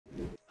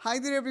Hi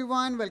there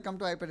everyone, welcome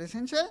to iPad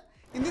Essential.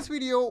 In this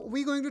video,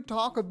 we're going to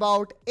talk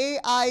about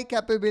AI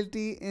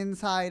capability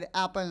inside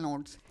Apple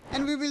Notes.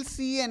 And we will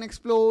see and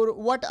explore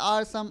what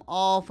are some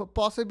of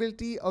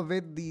possibility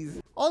with these.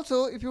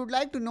 Also, if you would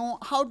like to know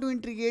how to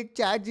integrate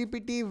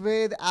ChatGPT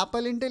with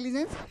Apple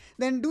Intelligence,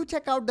 then do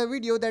check out the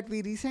video that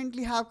we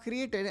recently have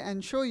created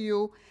and show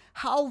you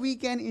how we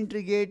can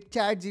integrate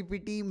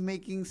ChatGPT,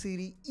 making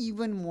Siri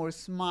even more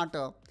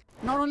smarter.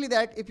 Not only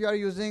that, if you are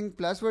using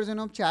Plus version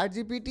of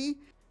ChatGPT,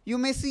 you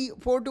may see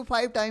 4 to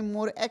 5 times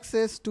more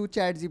access to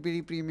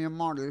ChatGPT premium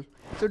model.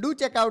 So do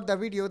check out the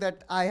video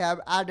that I have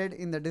added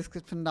in the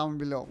description down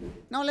below.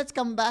 Now let's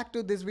come back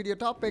to this video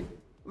topic,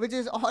 which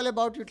is all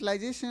about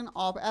utilization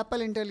of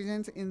Apple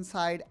Intelligence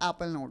inside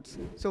Apple Notes.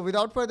 So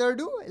without further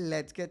ado,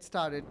 let's get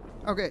started.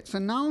 Okay, so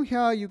now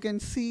here you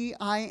can see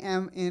I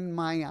am in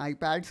my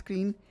iPad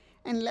screen,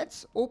 and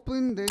let's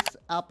open this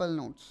Apple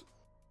Notes.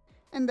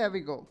 And there we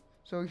go.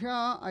 So here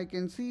I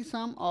can see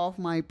some of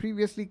my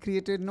previously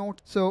created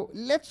notes. So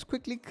let's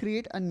quickly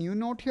create a new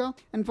note here.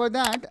 And for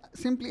that,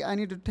 simply I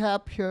need to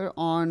tap here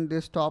on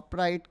this top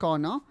right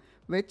corner,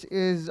 which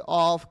is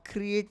of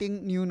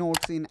creating new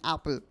notes in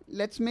Apple.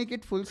 Let's make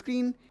it full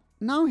screen.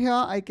 Now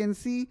here I can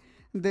see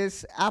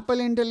this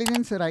Apple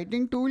Intelligence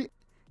writing tool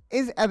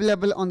is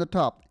available on the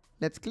top.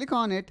 Let's click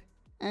on it.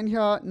 And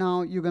here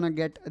now you're gonna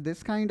get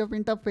this kind of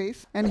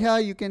interface, and here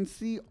you can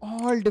see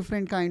all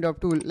different kind of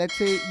tool. Let's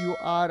say you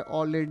are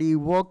already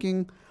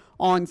working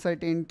on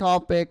certain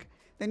topic,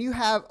 then you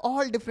have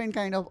all different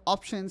kind of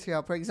options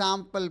here. For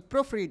example,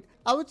 Proofread.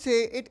 I would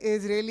say it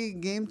is really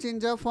game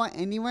changer for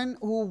anyone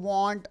who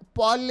want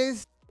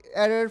polished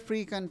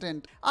error-free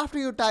content. After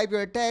you type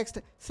your text,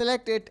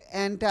 select it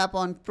and tap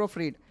on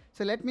Proofread.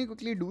 So let me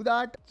quickly do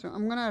that. So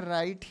I'm gonna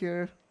write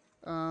here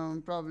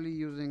probably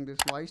using this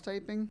voice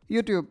typing.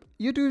 YouTube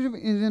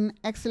is an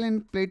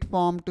excellent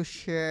platform to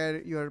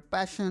share your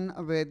passion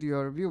with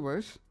your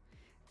viewers.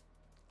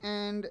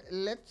 And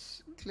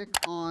let's click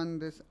on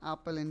this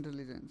Apple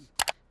Intelligence.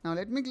 Now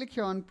let me click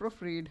here on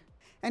Proofread,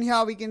 and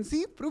here we can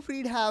see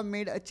Proofread have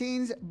made a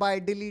change by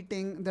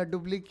deleting the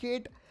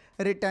duplicate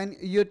written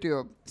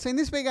YouTube. So in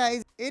this way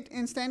guys, it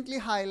instantly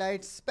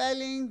highlights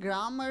spelling,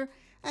 grammar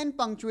and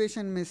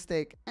punctuation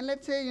mistake. And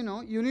let's say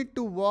you need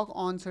to work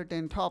on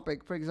certain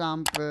topic. For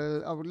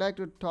example, I would like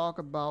to talk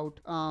about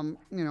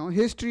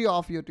history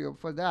of YouTube.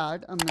 For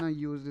that, I'm gonna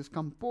use this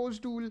compose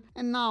tool,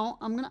 and now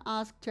I'm gonna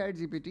ask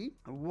ChatGPT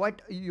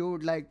what you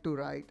would like to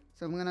write.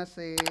 So I'm gonna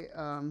say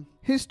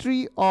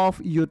history of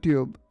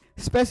YouTube,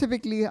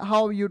 specifically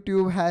how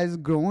YouTube has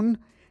grown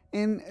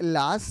in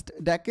last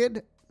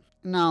decade.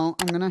 Now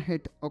I'm gonna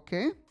hit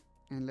OK,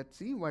 and let's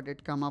see what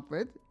it come up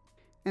with.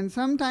 And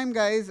sometime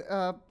guys,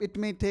 it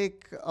may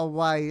take a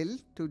while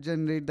to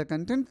generate the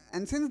content,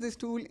 and since this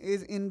tool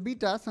is in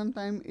beta,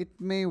 sometime it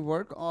may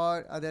work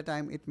or other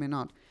time it may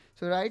not.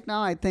 So right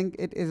now I think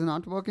it is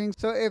not working.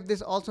 So if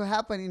this also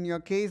happen in your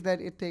case that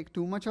it take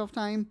too much of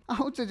time,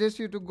 I would suggest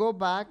you to go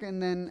back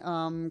and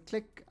then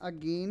click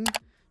again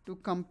to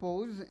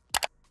compose,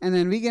 and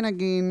then we can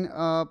again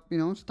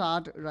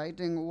start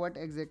writing what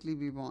exactly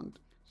we want.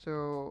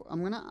 So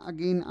I'm gonna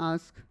again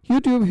ask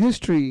YouTube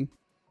history,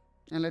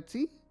 and let's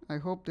see. I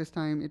hope this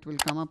time it will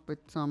come up with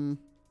some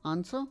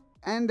answer.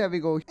 And there we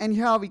go. And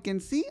here we can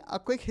see a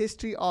quick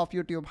history of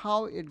YouTube,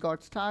 how it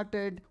got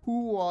started,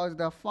 who was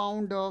the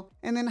founder,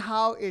 and then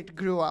how it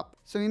grew up.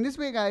 So in this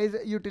way guys,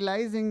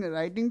 utilizing the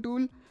writing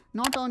tool,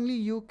 not only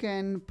you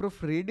can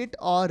proofread it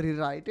or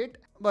rewrite it,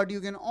 but you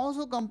can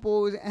also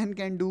compose and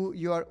can do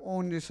your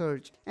own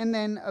research. And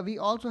then we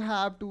also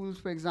have tools,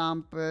 for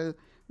example,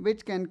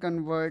 which can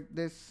convert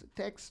this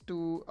text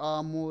to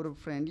a more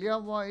friendlier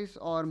voice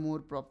or more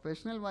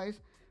professional voice.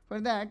 For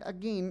that,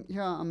 again,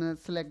 here I'm going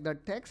to select the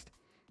text,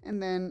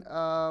 and then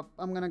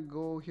I'm going to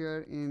go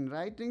here in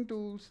writing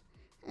tools,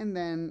 and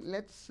then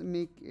let's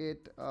make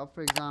it,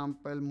 for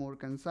example, more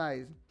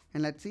concise.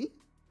 And let's see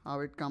how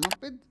it come up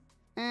with.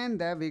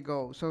 And there we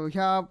go. So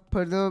here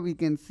further we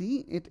can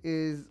see it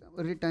is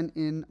written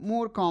in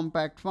more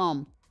compact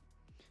form.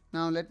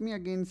 Now let me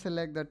again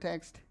select the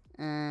text,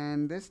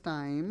 and this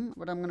time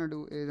what I'm going to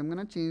do is I'm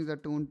going to change the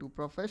tone to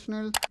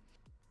professional,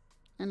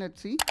 and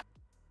let's see.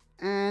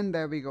 And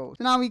there we go.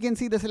 So now we can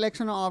see the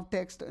selection of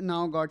text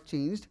now got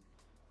changed.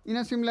 In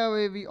a similar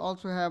way, we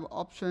also have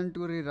option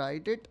to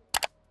rewrite it,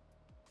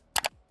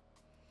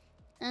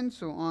 and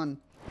so on.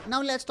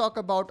 Now let's talk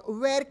about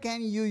where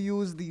can you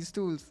use these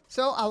tools.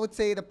 So I would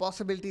say the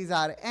possibilities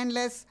are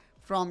endless,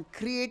 from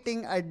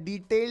creating a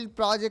detailed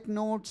project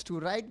notes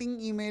to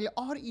writing email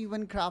or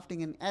even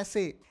crafting an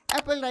essay.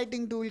 Apple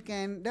Writing Tool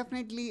can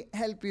definitely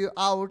help you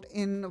out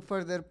in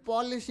further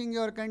polishing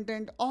your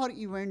content or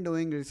even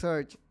doing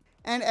research.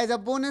 And as a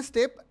bonus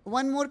tip,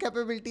 one more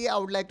capability I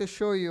would like to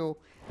show you.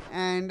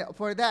 And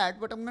for that,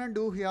 what I'm going to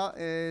do here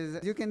is,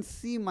 you can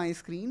see my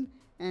screen,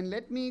 and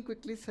let me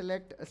quickly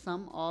select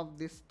some of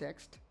this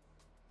text.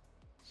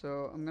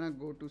 So I'm going to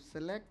go to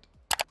select,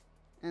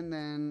 and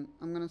then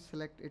I'm going to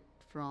select it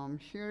from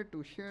here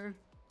to here,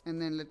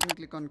 and then let me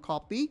click on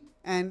copy.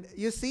 And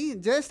you see,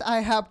 just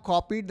I have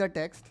copied the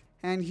text,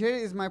 and here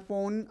is my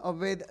phone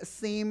with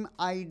same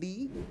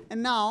ID,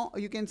 and now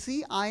you can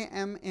see I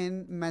am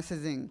in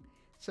messaging.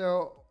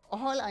 So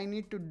all I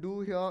need to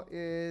do here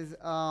is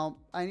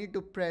I need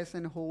to press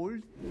and hold,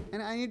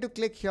 and I need to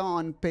click here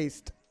on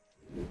paste.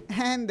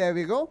 And there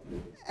we go.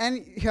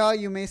 And here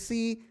you may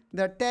see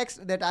the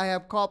text that I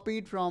have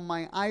copied from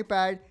my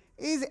iPad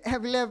is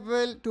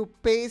available to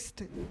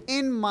paste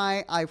in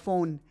my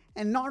iPhone.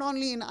 And not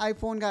only in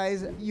iPhone,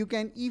 guys, you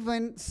can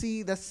even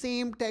see the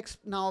same text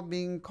now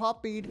being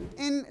copied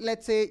in,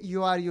 let's say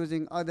you are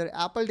using other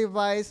Apple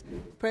device,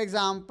 for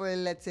example,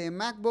 let's say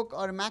MacBook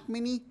or Mac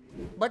Mini.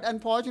 But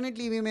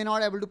unfortunately, we may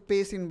not able to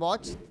paste in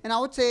Watch. And I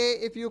would say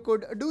if you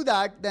could do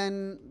that,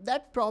 then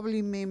that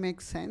probably may make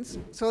sense.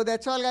 So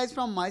that's all, guys,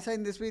 from my side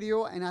in this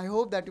video. And I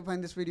hope that you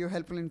find this video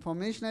helpful and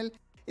informational.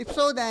 If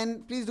so,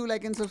 then please do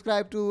like and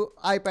subscribe to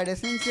iPad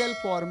Essential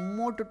for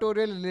more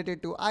tutorial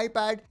related to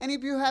iPad. And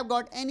if you have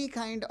got any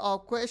kind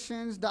of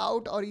questions,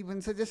 doubt, or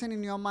even suggestion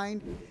in your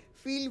mind,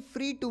 feel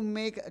free to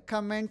make a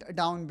comment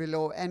down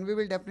below and we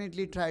will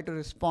definitely try to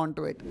respond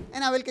to it.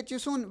 And I will catch you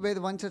soon with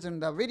one such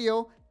another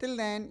video. Till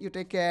then, you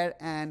take care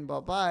and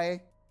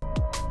bye-bye.